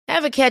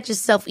Ever catch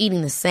yourself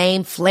eating the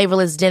same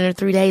flavorless dinner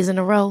 3 days in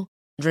a row?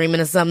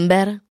 Dreaming of something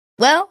better?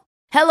 Well,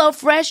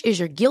 HelloFresh is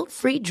your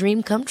guilt-free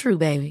dream come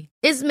true, baby.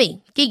 It's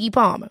me, Keke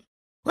Palmer.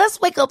 Let's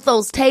wake up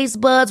those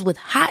taste buds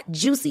with hot,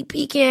 juicy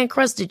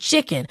pecan-crusted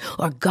chicken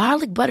or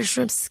garlic butter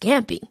shrimp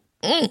scampi.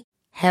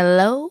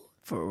 Hello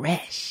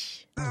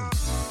Fresh.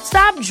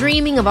 Stop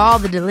dreaming of all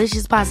the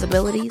delicious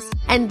possibilities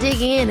and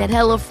dig in at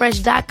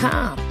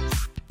HelloFresh.com.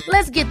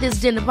 Let's get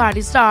this dinner party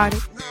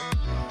started.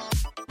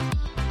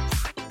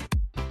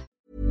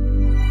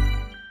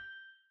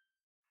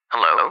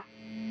 Hello?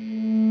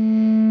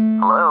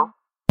 Hello?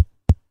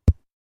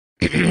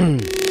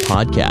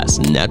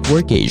 Podcast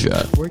Network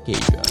Asia.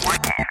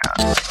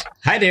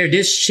 Hi there,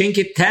 this is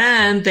Chinky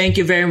Tan. Thank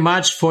you very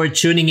much for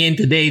tuning in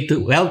today.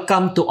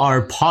 Welcome to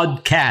our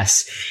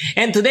podcast.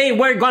 And today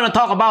we're going to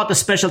talk about a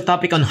special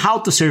topic on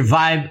how to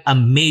survive a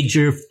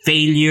major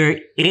failure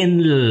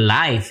in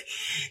life.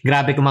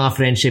 Grabe kung mga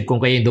friendship, kung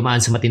kayo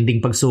dumaan sa matinding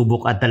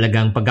pagsubok at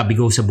talagang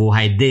pagkabigo sa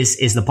buhay, this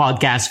is the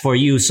podcast for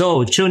you.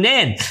 So tune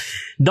in.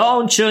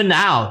 Don't tune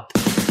out.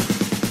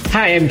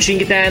 Hi, I'm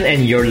Chinky Tan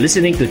and you're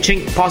listening to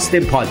Chink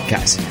Positive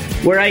Podcast,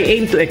 where I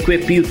aim to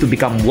equip you to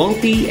become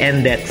wealthy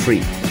and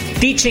debt-free.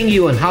 Teaching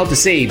you on how to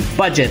save,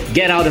 budget,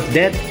 get out of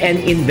debt, and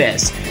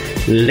invest.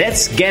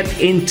 Let's get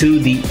into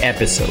the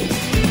episode.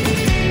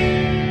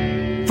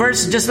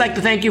 First, just like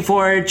to thank you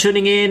for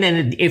tuning in.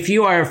 And if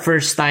you are a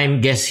first-time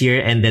guest here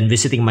and then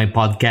visiting my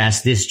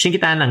podcast, this is Chinky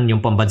Tan, ang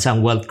inyong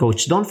pambansang wealth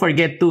coach. Don't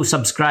forget to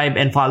subscribe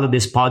and follow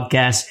this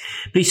podcast.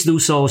 Please do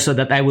so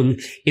that I will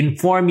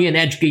inform you and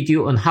educate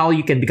you on how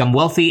you can become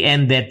wealthy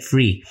and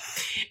debt-free.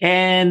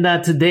 And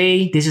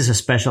today, this is a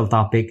special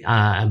topic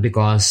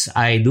because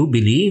I do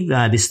believe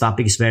this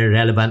topic is very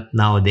relevant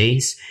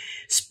nowadays,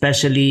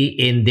 especially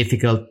in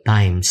difficult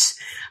times.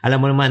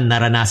 Alam mo naman,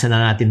 naranasan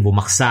na natin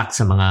bumaksak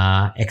sa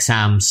mga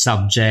exam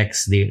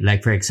subjects,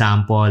 like for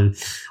example,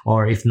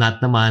 or if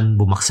not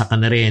naman, bumaksak ka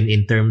na rin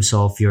in terms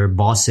of your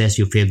bosses,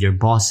 you failed your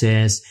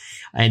bosses,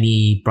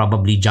 any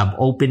probably job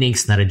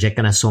openings, na-reject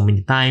ka na so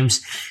many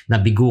times,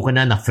 nabigo ka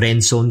na,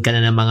 na-friendzone ka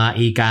na ng mga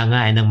ika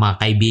nga, ng mga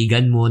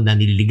kaibigan mo, na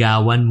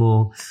nililigawan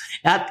mo.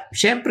 At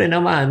syempre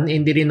naman,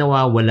 hindi rin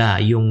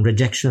nawawala yung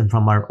rejection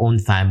from our own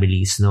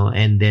families, no?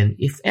 And then,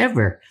 if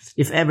ever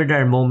there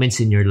are moments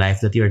in your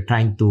life that you're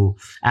trying to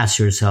ask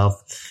yourself,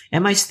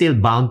 am I still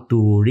bound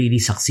to really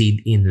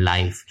succeed in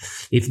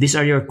life? If these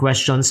are your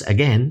questions,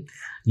 again,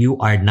 you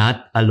are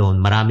not alone.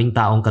 Maraming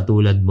taong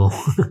katulad mo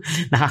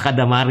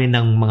nakakadama rin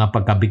ng mga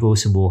pagkabigo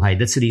sa buhay.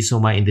 That's the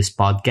reason why in this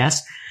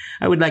podcast,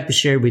 I would like to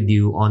share with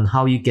you on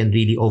how you can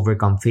really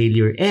overcome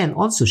failure and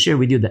also share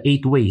with you the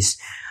 8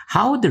 ways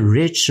how the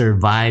rich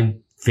survive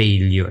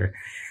failure.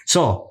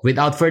 So,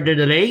 without further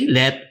delay,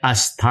 let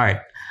us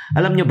start.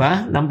 Alam nyo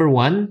ba, number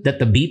 1,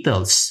 that the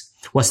Beatles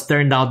was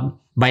turned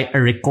out by a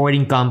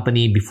recording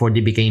company before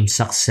they became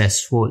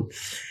successful.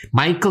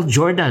 Michael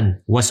Jordan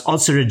was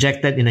also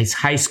rejected in his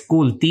high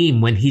school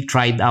team when he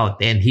tried out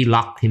and he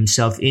locked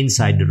himself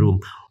inside the room.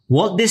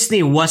 Walt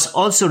Disney was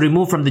also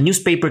removed from the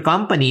newspaper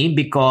company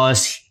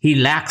because he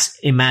lacks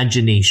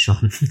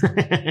imagination.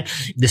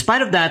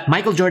 Despite of that,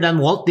 Michael Jordan,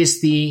 Walt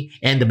Disney,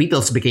 and the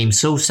Beatles became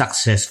so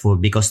successful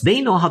because they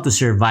know how to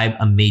survive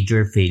a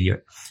major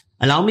failure.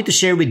 Allow me to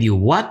share with you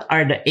what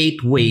are the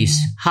 8 ways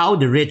how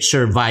the rich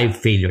survive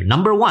failure.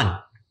 Number 1,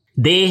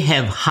 they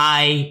have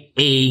high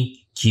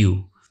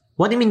AQ.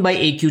 What do you mean by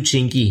AQ,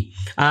 Chinky?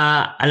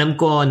 Alam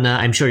ko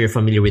na I'm sure you're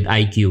familiar with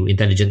IQ,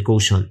 intelligent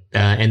quotient,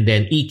 and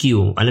then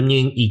EQ. Alam niyo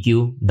yung EQ?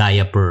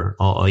 Diaper.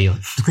 Oo, yun.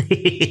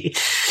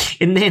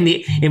 And then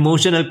the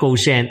emotional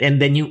quotient. And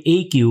then yung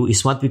AQ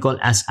is what we call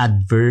as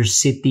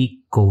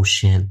adversity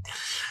quotient.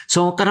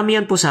 So,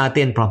 karamihan po sa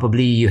atin,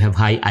 probably you have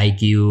high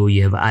IQ,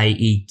 you have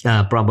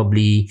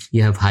probably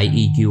you have high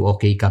EQ,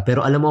 okay ka.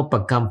 Pero alam mo,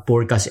 pagka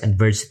poor ka sa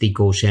adversity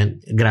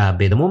quotient,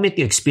 grabe. The moment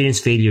you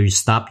experience failure, you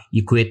stop,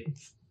 you quit,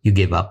 you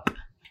give up.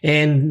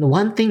 And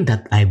one thing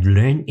that I've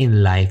learned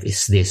in life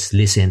is this.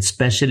 Listen,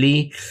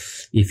 especially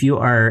if you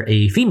are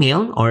a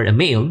female or a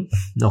male,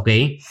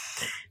 okay,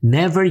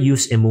 never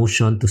use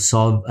emotion to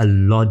solve a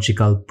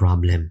logical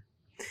problem.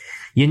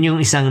 Yun yung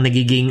isang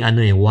nagiging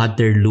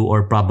Waterloo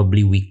or probably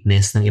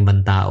weakness ng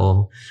ibang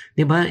tao.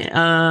 'Di ba?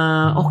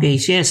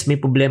 Okay, yes, may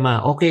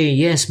problema. Okay,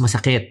 yes,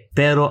 masakit.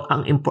 Pero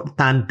ang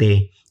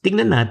importante,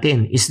 tingnan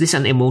natin, is this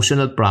an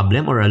emotional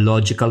problem or a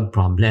logical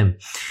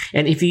problem?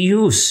 And if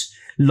you use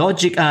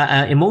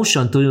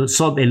emotion to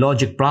solve a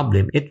logic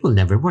problem, it will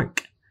never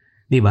work.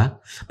 'Di ba?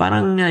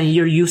 Parang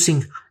you're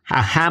using a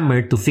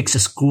hammer to fix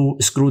a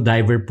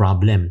screwdriver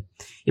problem.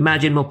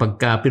 Imagine mo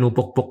pagka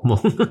pinupukpok mo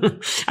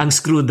ang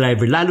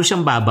screwdriver, lalo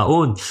siyang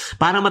babaon.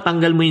 Para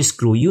matanggal mo yung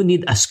screw, you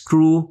need a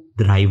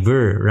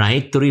screwdriver,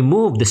 right? To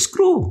remove the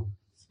screw.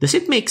 Does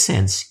it make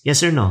sense? Yes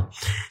or no?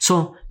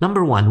 So,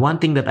 number 1, one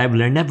thing that I've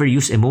learned, never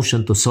use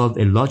emotion to solve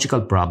a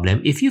logical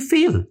problem if you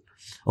fail.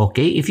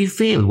 Okay? If you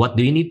fail, what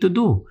do you need to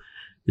do?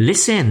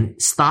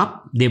 Listen,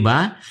 stop,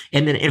 diba?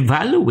 And then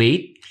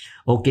evaluate.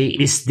 Okay,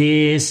 is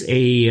this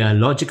a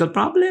logical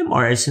problem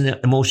or is it an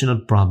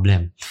emotional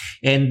problem?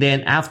 And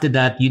then after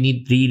that, you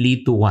need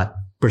really to what?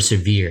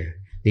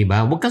 persevere.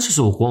 Diba? Huwag kang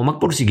susuko,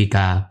 magpursige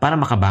ka para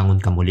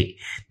makabangon ka muli.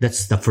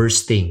 That's the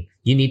first thing.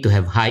 You need to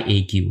have high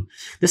AQ.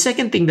 The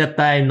second thing that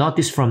I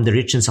noticed from the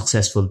rich and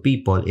successful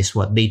people is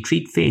what they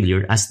treat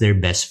failure as their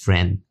best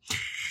friend.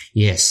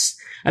 Yes.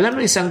 Alam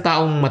mo, isang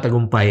taong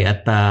matagumpay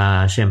at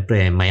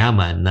syempre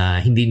mayaman na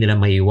hindi nila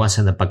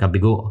maiiwasan na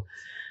pagkabigo.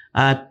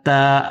 At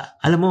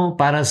alam mo,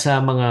 para sa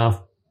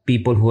mga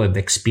people who have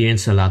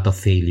experienced a lot of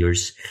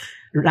failures,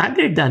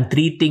 rather than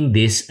treating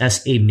this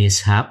as a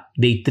mishap,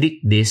 they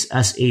treat this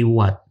as a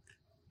what?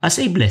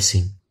 As a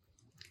blessing.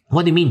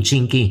 What do you mean,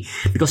 Chinky?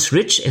 Because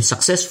rich and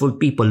successful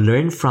people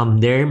learn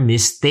from their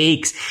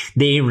mistakes.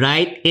 They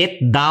write it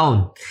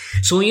down.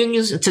 So yun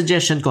yung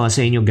suggestion ko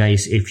sa inyo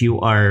guys, if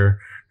you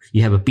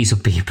have a piece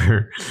of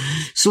paper,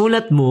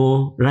 sulat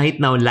mo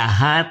right now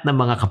lahat ng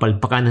mga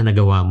kapalpakan na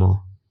nagawa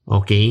mo.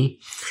 Okay?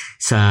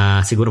 Sa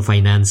siguro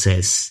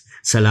finances,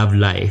 sa love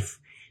life,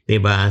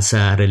 diba?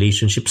 Sa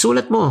relationship.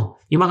 Sulat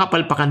mo yung mga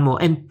kapalpakan mo,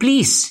 and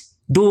please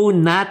do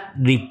not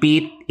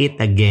repeat it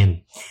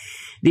again.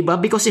 Diba?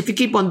 Because if you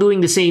keep on doing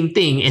the same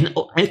thing and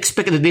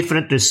expect a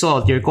different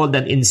result, you're called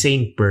an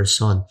insane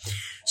person.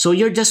 So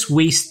you're just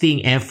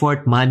wasting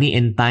effort, money,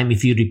 and time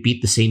if you repeat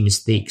the same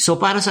mistake. So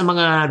para sa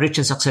mga rich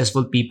and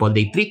successful people,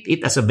 they treat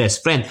it as a best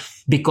friend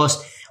because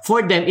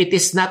for them, it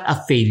is not a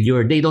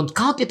failure. They don't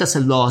count it as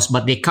a loss,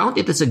 but they count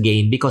it as a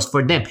gain because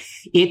for them,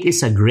 it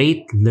is a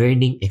great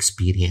learning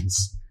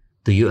experience.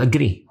 Do you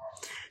agree?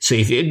 So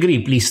if you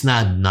agree, please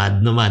nod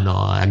naman,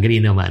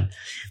 agree naman.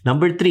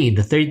 Number 3,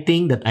 the third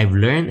thing that I've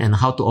learned and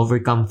how to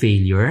overcome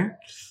failure,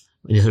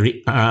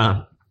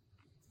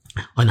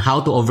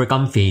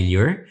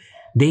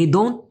 they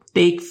don't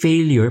take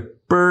failure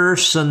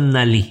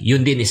personally.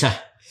 Yun din isa.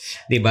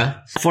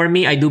 Diba? For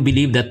me, I do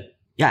believe that,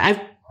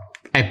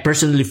 I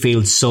personally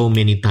failed so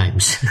many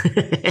times.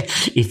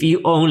 If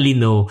you only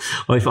know,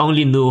 or if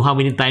only knew how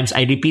many times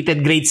I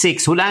repeated grade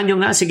 6. Hulaan nyo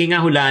nga, sige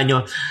nga, hulaan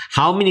nyo.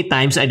 How many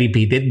times I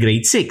repeated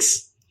grade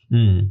 6?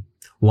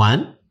 1?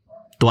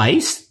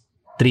 Twice?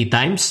 3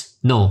 times?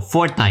 No,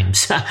 4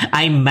 times.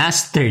 I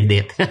mastered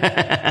it.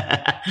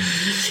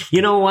 You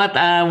know what?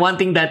 One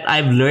thing that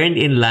I've learned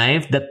in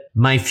life, that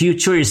my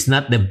future is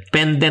not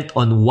dependent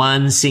on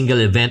one single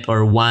event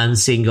or one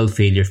single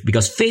failure.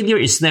 Because failure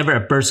is never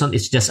a person.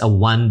 It's just a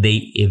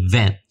one-day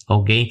event.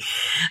 Okay?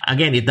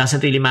 Again, it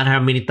doesn't really matter how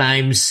many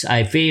times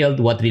I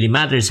failed. What really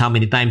matters how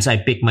many times I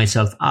pick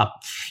myself up.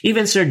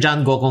 Even Sir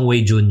John Gokong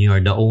Wei Jr.,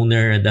 the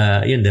owner,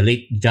 the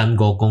late John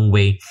Gokong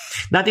Wei,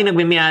 dati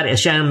nagme-may-ari,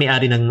 siya ang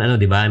may-ari ng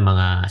diba,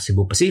 mga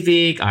Cebu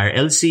Pacific,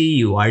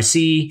 RLC, URC,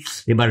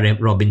 diba,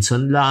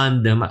 Robinson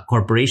Land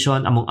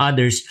Corporation, among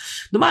others.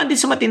 Dumaan din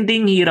sa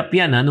matinding hirap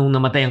yan nung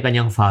namatay ang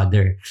kanyang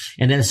father.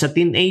 And then as a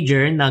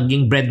teenager,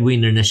 naging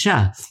breadwinner na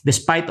siya.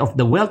 Despite of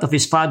the wealth of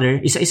his father,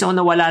 isa-isa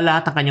nawala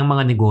lahat ang kanyang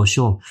mga negosyo.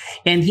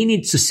 And he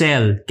needs to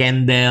sell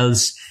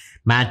candles,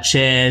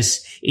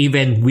 matches,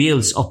 even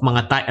wheels of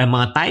mga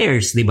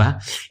tires, di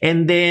ba?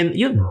 And then,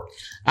 yun,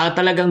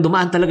 talagang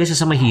dumaan talaga siya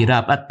sa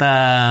mahirap at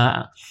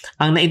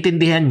ang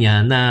naintindihan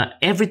niya na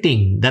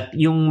everything that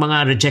yung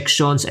mga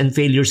rejections and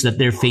failures that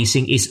they're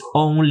facing is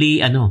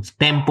only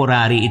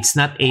temporary. It's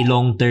not a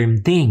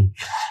long-term thing.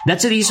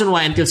 That's the reason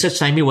why until such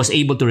time he was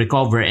able to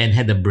recover and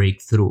had a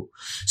breakthrough.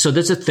 So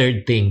that's the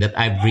third thing that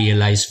I've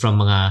realized from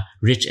mga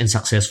rich and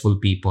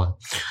successful people.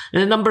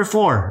 And number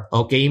 4,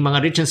 okay, mga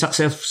rich and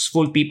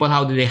successful people,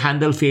 how do they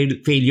handle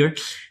failure?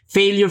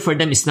 Failure for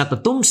them is not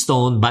a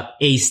tombstone but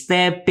a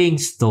stepping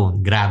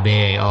stone.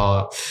 Grabe.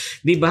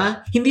 Di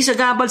ba? Hindi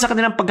sagabal sa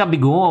kanilang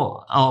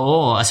pagkabigo.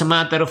 Oo. As a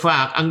matter of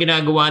fact, ang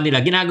ginagawa nila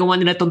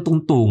itong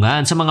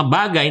tungtungan sa mga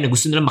bagay na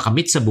gusto nila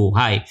makamit sa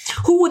buhay.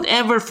 Who would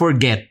ever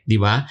forget,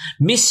 di ba?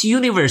 Miss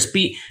Universe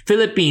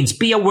Philippines,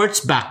 Pia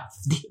Wurtzbach.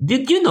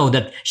 Did you know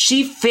that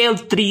she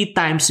failed 3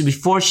 times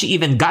before she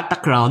even got the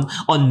crown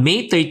on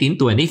May 13,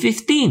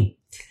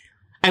 2015?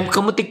 Ay,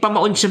 kamutik pa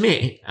maon siya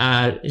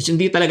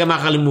hindi talaga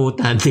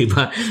makakalimutan, di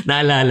ba?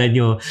 Naalala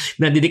nyo,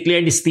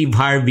 na-declare ni Steve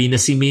Harvey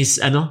na si Miss,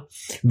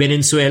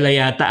 Venezuela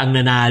yata ang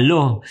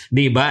nanalo,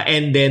 di ba?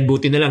 And then,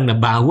 buti na lang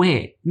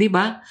nabawi, di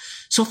ba?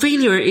 So,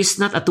 failure is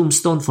not a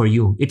tombstone for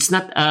you. It's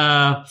not,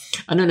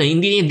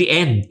 hindi in the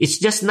end. It's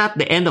just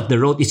not the end of the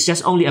road. It's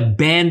just only a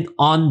bend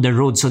on the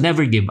road. So,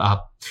 never give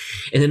up.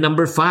 And then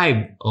number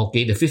 5,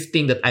 okay, the 5th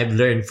thing that I've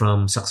learned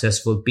from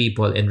successful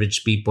people and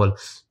rich people,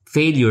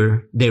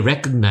 failure, they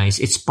recognize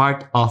it's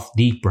part of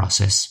the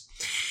process.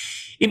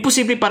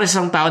 Imposible para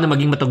sa isang tao na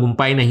maging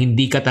matagumpay na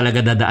hindi ka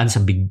talaga dadaan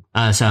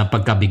sa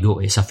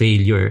pagkabigo, sa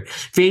failure.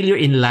 Failure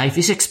in life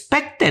is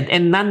expected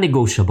and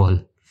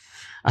non-negotiable.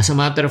 As a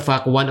matter of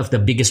fact, one of the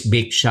biggest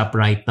bake shop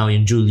right now,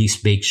 yung Julie's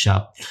Bake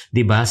Shop,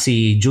 diba?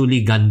 Si Julie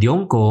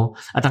Gandiongco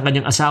at ang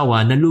kanyang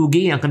asawa,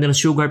 nalugi ang kanilang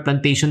sugar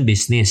plantation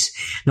business.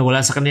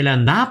 Nawala sa kanila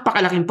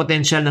napakalaking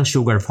potential ng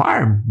sugar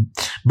farm.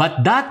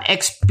 But that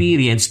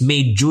experience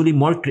made Julie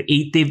more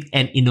creative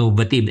and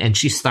innovative, and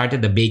she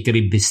started a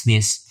bakery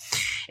business.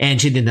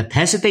 And she did not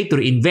hesitate to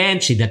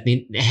reinvent. She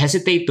didn't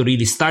hesitate to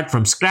really start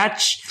from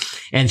scratch.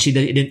 And she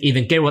didn't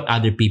even care what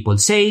other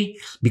people say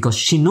because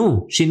she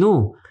knew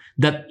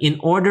that in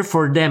order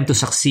for them to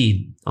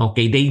succeed,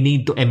 okay, they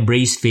need to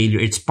embrace failure.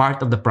 It's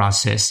part of the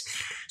process.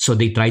 So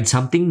they tried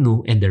something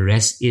new and the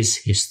rest is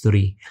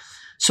history.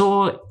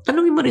 So,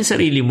 tanungin mo rin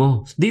sarili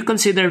mo, do you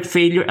consider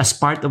failure as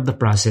part of the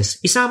process?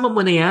 Isama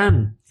mo na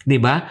yan.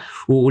 Diba?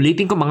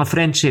 Uulitin ko mga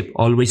friendship.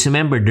 Always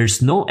remember,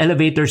 there's no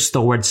elevators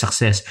towards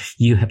success.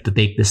 You have to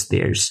take the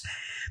stairs.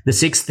 The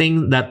sixth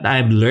thing that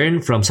I've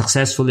learned from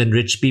successful and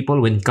rich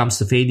people when it comes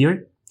to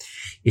failure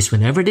is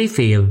whenever they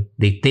fail,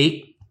 they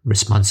take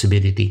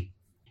responsibility.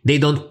 They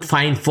don't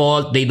find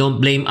fault. They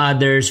don't blame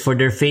others for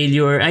their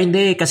failure. Ay,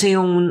 hindi. Kasi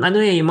yung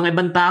mga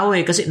ibang tao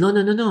Kasi, no.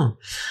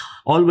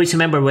 Always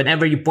remember,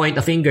 whenever you point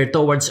a finger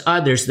towards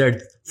others, there are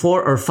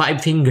 4 or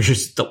 5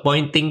 fingers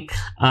pointing,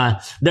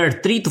 there are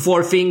 3 to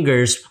 4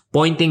 fingers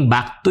pointing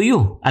back to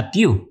you, at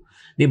you.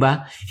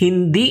 Diba?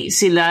 Hindi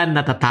sila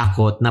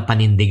natatakot na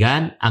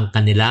panindigan ang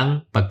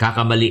kanilang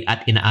pagkakamali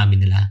at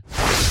inaamin nila.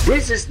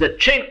 This is the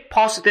Chink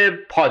Positive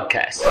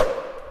Podcast.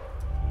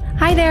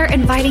 Hi there,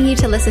 inviting you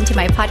to listen to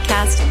my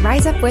podcast,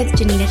 Rise Up with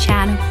Janina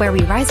Chan, where we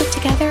rise up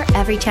together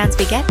every chance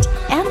we get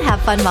and have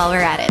fun while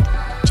we're at it.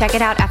 Check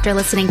it out after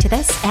listening to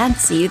this and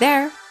see you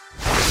there.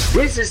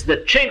 This is the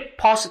Chink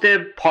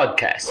Positive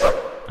Podcast.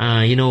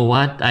 You know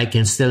what? I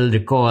can still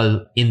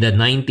recall in the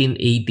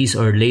 1980s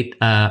or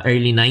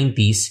early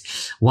 90s,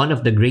 one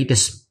of the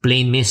greatest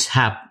plane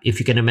mishap, if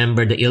you can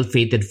remember the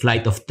ill-fated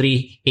flight of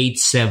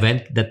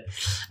 387 that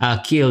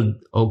killed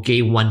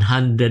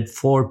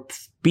 104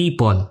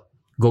 people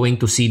going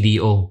to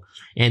CDO.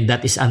 And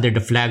that is under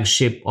the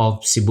flagship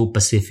of Cebu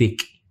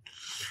Pacific.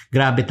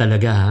 Grabe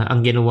talaga,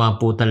 ang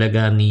ginawa po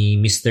talaga ni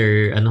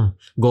Mr.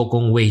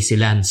 Gokong Wei, si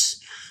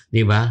Lance.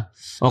 Diba?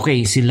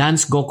 Okay, si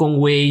Lance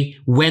Gokong Wei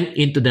went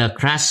into the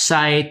crash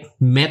site,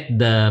 met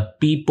the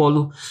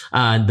people,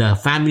 the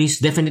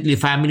families. Definitely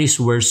families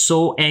were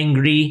so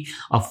angry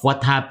of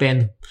what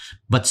happened.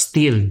 But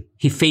still,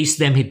 he faced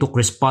them, he took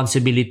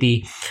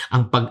responsibility.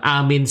 Ang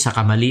pag-amin sa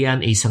kamalian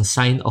ay isang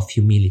sign of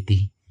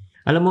humility.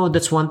 Alam mo,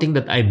 that's one thing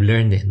that I've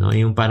learned,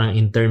 yung parang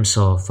in terms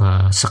of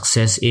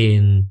success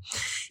in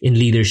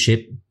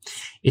leadership.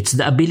 It's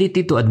the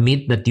ability to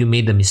admit that you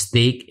made a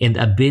mistake and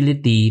the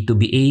ability to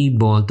be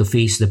able to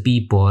face the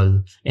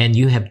people, and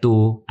you have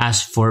to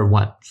ask for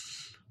what?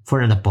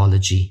 For an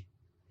apology.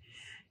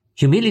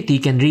 Humility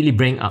can really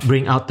bring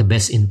out the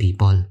best in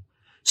people.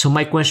 So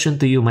my question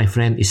to you, my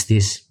friend, is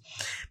this.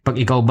 Pag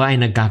ikaw ba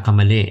ay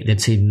nagkakamali,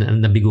 let's say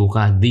nabigo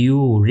ka, do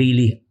you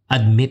really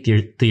admit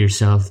to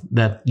yourself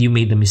that you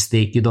made a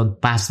mistake? You don't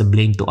pass the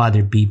blame to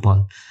other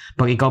people.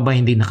 Pag ikaw ba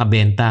hindi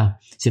nakabenta,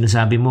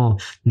 sinasabi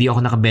mo, hindi ako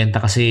nakabenta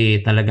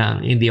kasi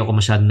talagang hindi ako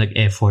masyadong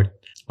nag-effort.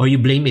 Or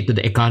you blame it to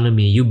the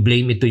economy. You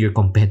blame it to your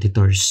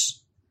competitors.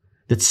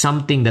 That's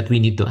something that we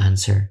need to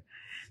answer.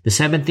 The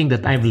seventh thing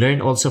that I've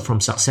learned also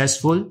from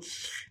successful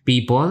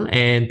people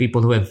and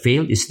people who have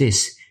failed is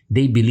this.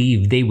 They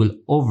believe they will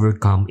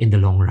overcome in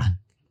the long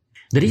run.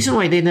 The reason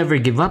why they never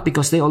give up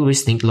because they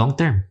always think long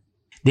term.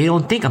 They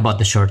don't think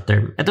about the short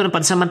term. Ito na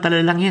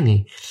pansamantala lang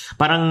yan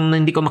Parang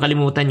hindi ko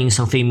makalimutan yung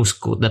isang famous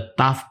quote that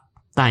tough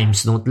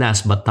times don't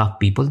last but tough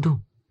people do.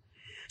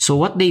 So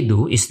what they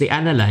do is they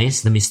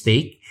analyze the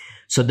mistake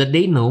so that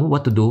they know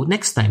what to do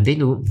next time. They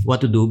know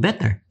what to do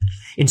better.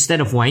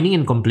 Instead of whining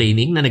and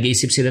complaining na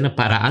nag-iisip sila ng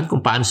paraan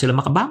kung paano sila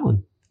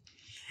makabangon.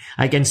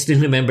 I can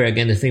still remember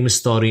again the famous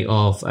story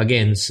of,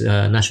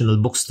 National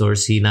Bookstore,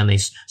 si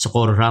Nanay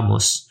Socorro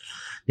Ramos.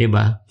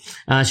 Diba?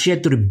 She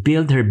had to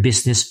rebuild her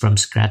business from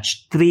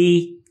scratch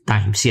 3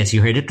 times. Yes,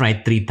 you heard it right,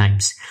 3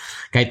 times.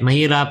 Kahit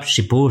mahirap,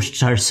 she pushed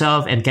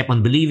herself and kept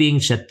on believing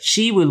that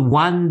she will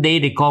one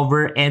day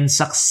recover and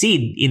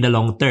succeed in the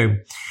long term.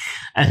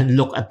 And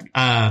look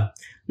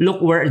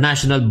where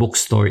National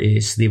Bookstore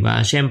is,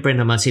 diba? Siyempre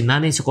naman, si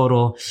Nanay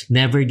Socorro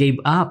never gave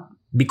up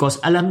because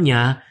alam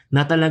niya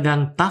na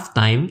talagang tough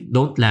time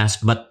don't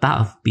last but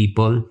tough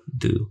people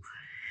do.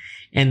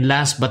 And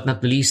last but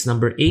not least,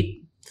 number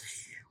 8,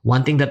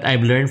 one thing that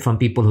I've learned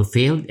from people who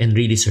failed and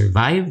really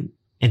survived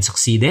and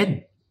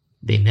succeeded,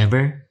 they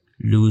never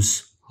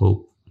lose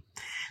hope.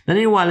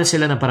 Naniniwala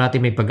sila na parati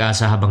may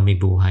pag-asa habang may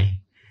buhay.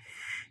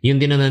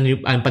 Yun din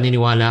ang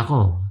paniniwala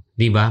ko.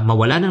 Diba?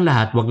 Mawala ng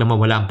lahat, wag lang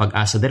mawala ang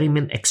pag-asa. They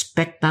remain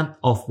expectant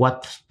of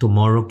what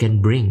tomorrow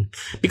can bring.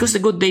 Because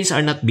the good days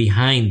are not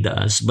behind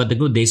us, but the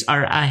good days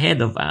are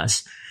ahead of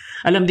us.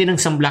 Alam din ng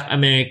isang Black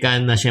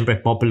American na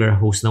siyempre popular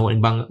host na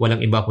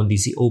walang iba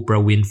kundi si Oprah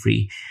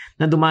Winfrey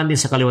na dumaan din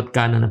sa kaliwat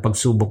kanan ng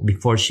pagsubok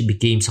before she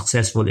became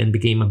successful and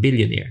became a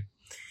billionaire.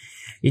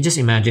 You just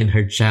imagine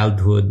her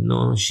childhood,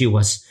 no? She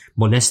was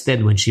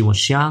molested when she was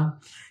young.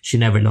 She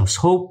never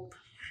lost hope.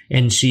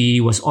 And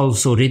she was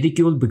also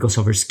ridiculed because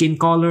of her skin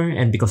color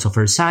and because of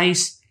her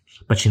size.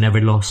 But she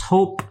never lost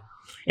hope.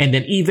 And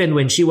then even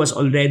when she was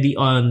already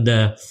on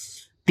the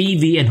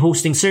TV and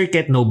hosting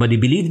circuit, nobody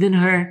believed in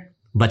her.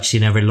 But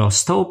she never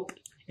lost hope.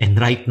 And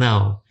right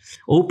now,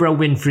 Oprah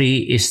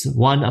Winfrey is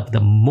one of the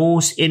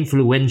most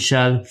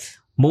influential,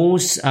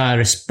 most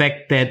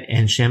respected,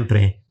 and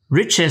syempre,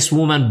 richest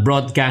woman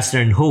broadcaster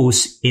and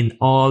host in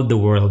all the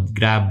world.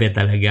 Grabe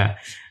talaga.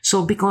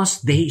 So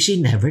because she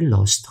never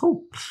lost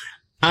hope.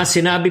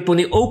 Sinabi po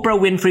ni Oprah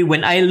Winfrey,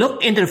 when I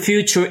look into the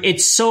future,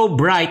 it's so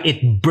bright,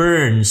 it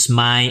burns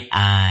my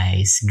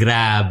eyes.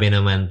 Grabe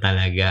naman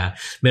talaga.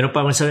 Meron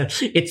pa sabi,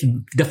 it's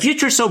the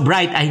future so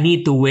bright, I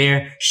need to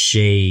wear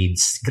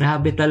shades.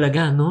 Grabe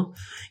talaga, no?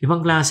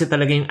 Ibang klase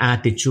talaga yung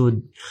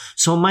attitude.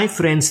 So my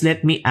friends,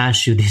 let me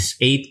ask you these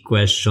 8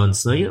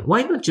 questions. No?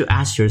 Why don't you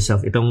ask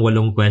yourself itong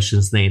 8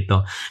 questions na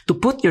ito to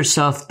put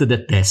yourself to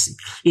the test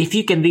if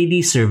you can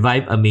really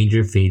survive a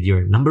major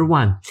failure? Number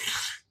 1,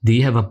 do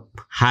you have a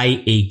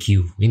high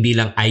AQ? Hindi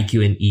lang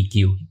IQ and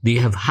EQ. Do you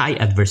have high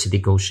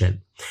adversity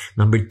quotient?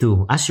 Number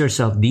 2, ask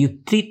yourself, do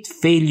you treat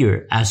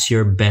failure as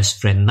your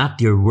best friend, not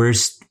your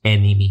worst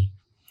enemy?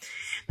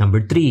 Number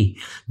 3,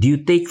 do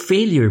you take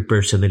failure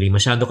personally?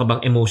 Masyado ka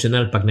bang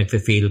emotional pag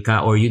nagfe-fail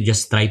ka, or you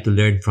just try to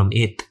learn from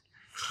it?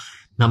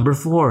 Number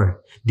 4,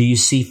 do you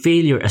see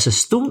failure as a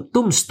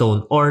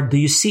tombstone, or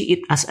do you see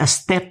it as a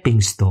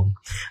stepping stone?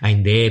 Ay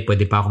hindi,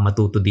 pwede pa ako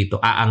matuto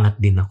dito. Aangat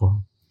din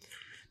ako.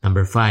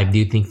 Number 5, do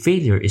you think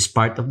failure is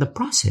part of the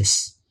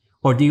process?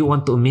 Or do you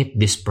want to omit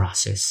this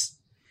process?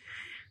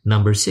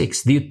 Number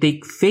 6, do you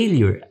take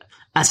failure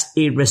as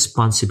a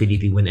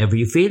responsibility? Whenever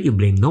you fail, you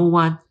blame no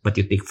one, but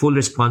you take full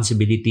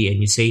responsibility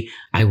and you say,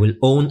 I will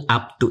own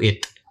up to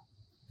it.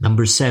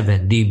 Number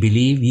 7, do you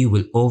believe you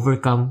will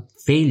overcome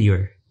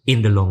failure in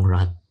the long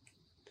run?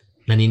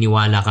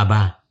 Naniniwala ka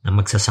ba na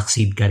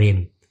magsasucceed ka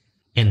rin?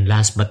 And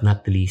last but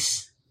not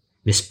least,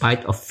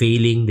 despite of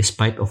failing,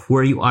 despite of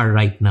where you are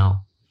right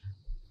now,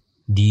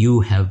 do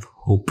you have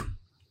hope?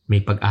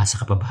 May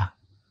pag-asa ka pa ba?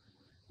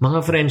 Mga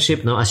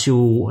friendship, no, as you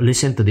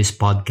listen to this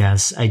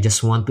podcast, I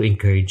just want to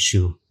encourage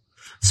you.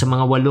 Sa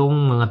mga 8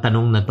 mga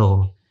tanong na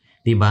to,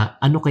 diba,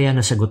 ano kaya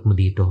nasagot mo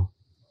dito?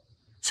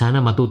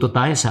 Sana matuto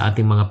tayo sa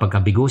ating mga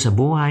pagkabigo sa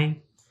buhay,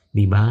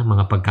 diba,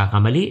 mga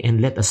pagkakamali,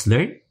 and let us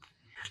learn.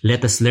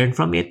 Let us learn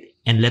from it,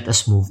 and let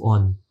us move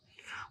on.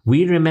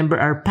 We remember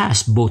our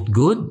past, both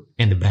good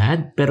and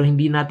bad, pero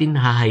hindi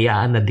natin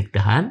hahayaan na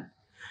diktahan.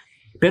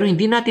 Pero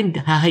hindi natin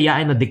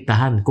hahayaan na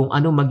diktahan kung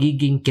ano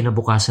magiging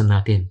kinabukasan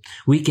natin.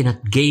 We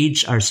cannot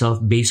gauge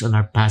ourselves based on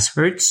our past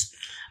hurts,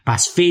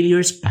 past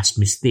failures,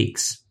 past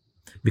mistakes.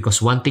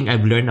 Because one thing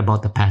I've learned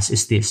about the past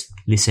is this.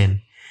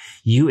 Listen,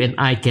 you and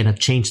I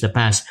cannot change the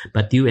past,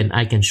 but you and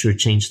I can sure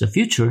change the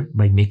future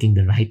by making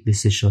the right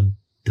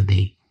decision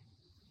today.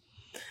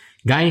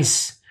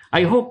 Guys,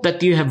 I hope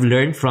that you have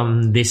learned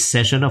from this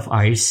session of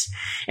ours.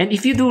 And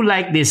if you do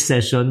like this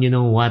session, you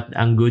know what?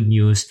 Ang good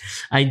news,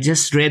 I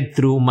just read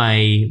through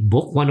my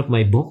book, one of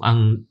my book.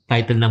 Ang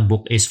title ng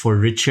book is For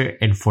Richer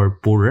and For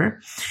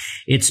Poorer.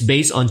 It's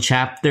based on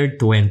chapter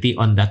 20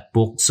 on that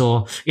book.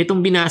 So,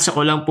 itong binasa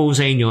ko lang po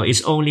sa inyo is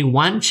only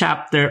one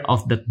chapter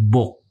of that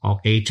book.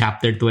 Okay,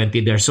 chapter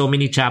 20. There are so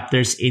many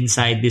chapters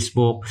inside this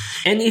book.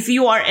 And if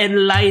you are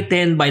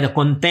enlightened by the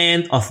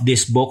content of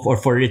this book,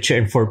 or For Richer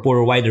and For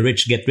Poorer, why the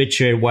rich get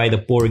richer, why the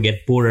poor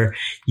get poorer,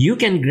 you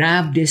can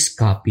grab this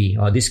copy.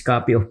 This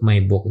copy of my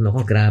book. No,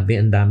 grabe,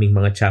 ang daming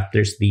mga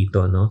chapters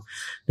dito, no?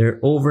 There are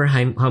over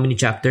how many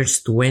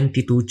chapters?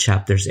 22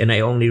 chapters. And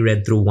I only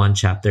read through one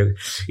chapter.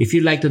 If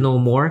you'd like to know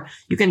more,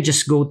 you can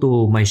just go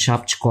to my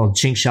shop called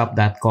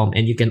chinkshop.com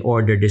and you can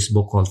order this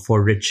book called For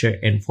Richer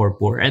and For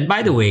Poorer. And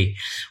by the way,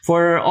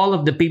 for all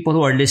of the people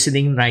who are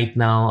listening right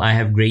now, I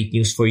have great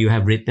news for you. I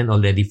have written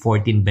already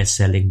 14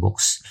 best-selling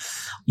books.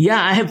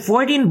 Yeah, I have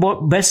 14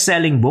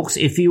 best-selling books.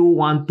 If you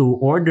want to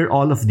order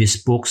all of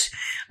these books,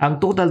 ang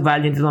total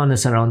value nito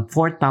is around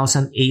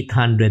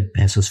 4,800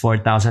 pesos,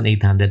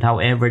 4,800.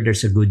 However,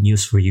 there's a good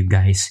news for you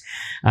guys.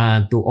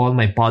 To all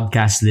my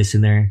podcast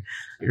listener,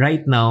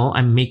 right now,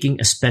 I'm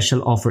making a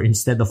special offer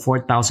instead of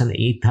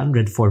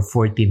 4,800 for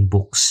 14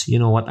 books. You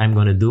know what I'm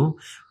going to do?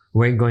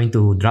 We're going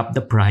to drop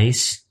the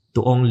price to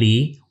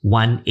only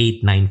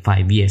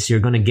 1,895. Yes, you're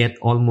gonna get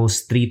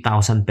almost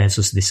 3,000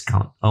 pesos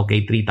discount.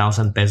 Okay,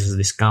 3,000 pesos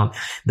discount.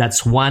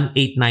 That's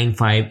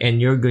 1,895,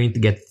 and you're going to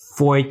get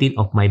 14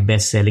 of my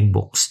best-selling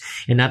books.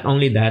 And not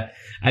only that,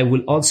 I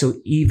will also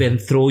even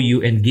throw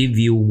you and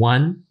give you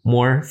one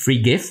more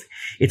free gift.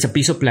 It's a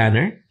piso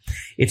planner.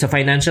 It's a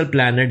financial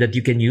planner that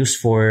you can use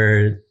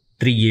for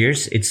 3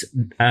 years. It's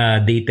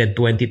dated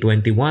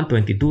 2021,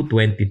 22,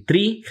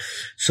 23.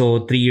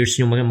 So 3 years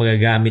yung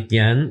magagamit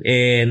yan.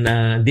 And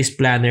this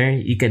planner,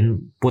 you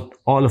can put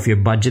all of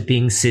your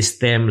budgeting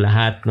system,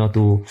 lahat, no,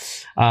 to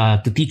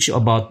teach you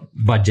about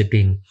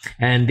budgeting.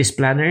 And this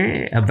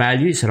planner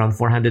value is around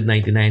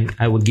 499.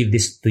 I will give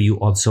this to you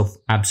also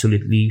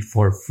absolutely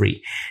for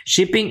free.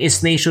 Shipping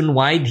is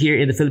nationwide here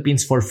in the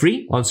Philippines for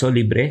free, also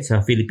libre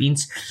sa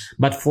Philippines.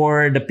 But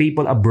for the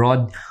people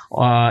abroad,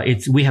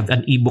 we have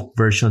an ebook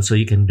version, so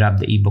you can grab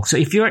the ebook. So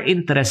if you're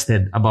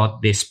interested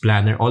about this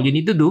planner, all you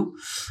need to do,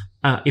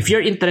 if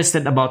you're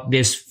interested about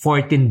this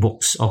 14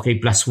 books, okay,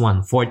 plus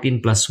 1,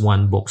 14 plus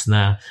 1 books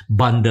na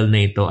bundle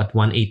na ito at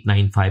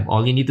 1895,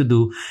 all you need to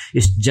do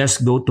is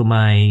just go to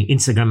my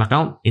Instagram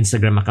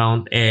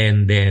account,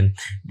 and then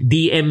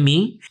DM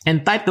me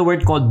and type the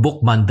word called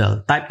book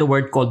bundle. Type the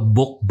word called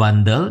book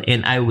bundle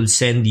and I will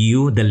send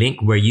you the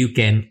link where you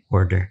can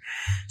order.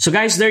 So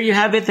guys, there you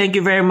have it. Thank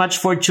you very much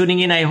for tuning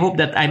in. I hope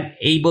that I'm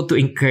able to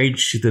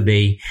encourage you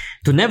today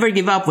to never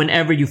give up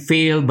whenever you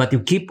fail, but you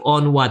keep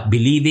on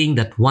believing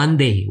that one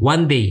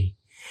day,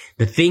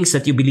 the things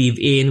that you believe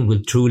in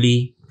will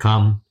truly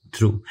come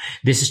true.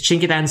 This is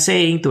Chinkitan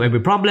saying, to every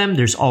problem,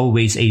 there's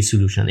always a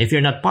solution. If you're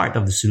not part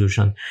of the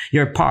solution,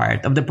 you're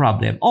part of the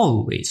problem.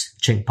 Always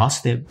Chink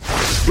Positive.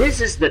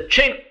 This is the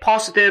Chink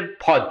Positive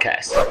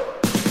Podcast.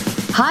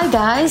 Hi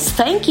guys,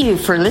 thank you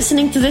for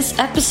listening to this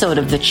episode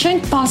of the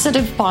Chink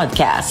Positive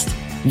Podcast.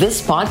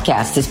 This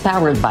podcast is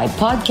powered by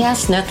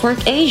Podcast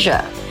Network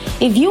Asia.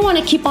 If you want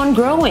to keep on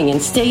growing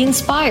and stay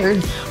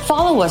inspired,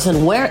 follow us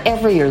on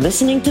wherever you're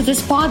listening to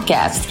this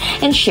podcast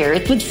and share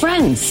it with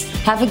friends.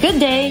 Have a good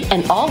day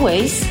and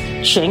always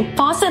Chink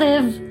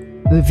Positive.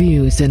 The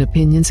views and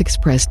opinions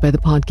expressed by the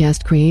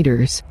podcast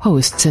creators,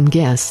 hosts, and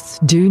guests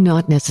do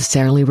not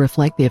necessarily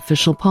reflect the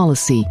official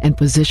policy and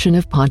position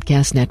of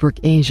Podcast Network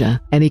Asia.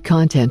 Any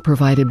content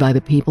provided by the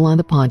people on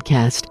the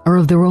podcast are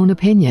of their own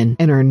opinion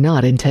and are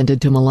not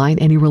intended to malign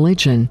any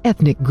religion,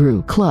 ethnic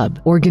group, club,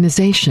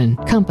 organization,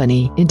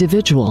 company,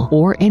 individual,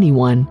 or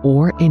anyone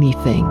or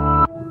anything.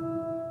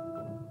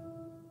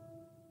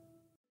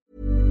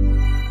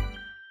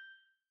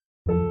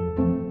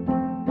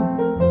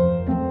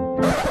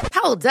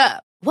 Hold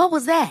up. What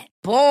was that?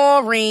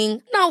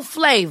 Boring. No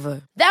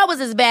flavor. That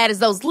was as bad as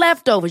those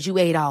leftovers you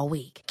ate all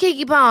week.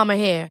 Keke Palmer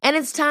here, and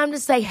it's time to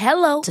say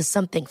hello to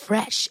something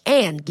fresh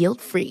and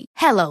guilt-free.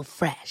 Hello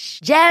Fresh.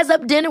 Jazz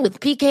up dinner with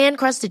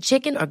pecan-crusted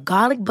chicken or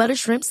garlic butter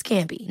shrimp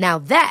scampi. Now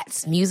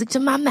that's music to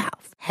my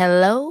mouth.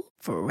 Hello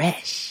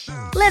Fresh.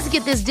 Let's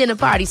get this dinner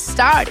party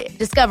started.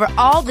 Discover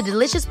all the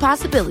delicious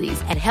possibilities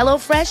at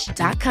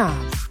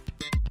HelloFresh.com.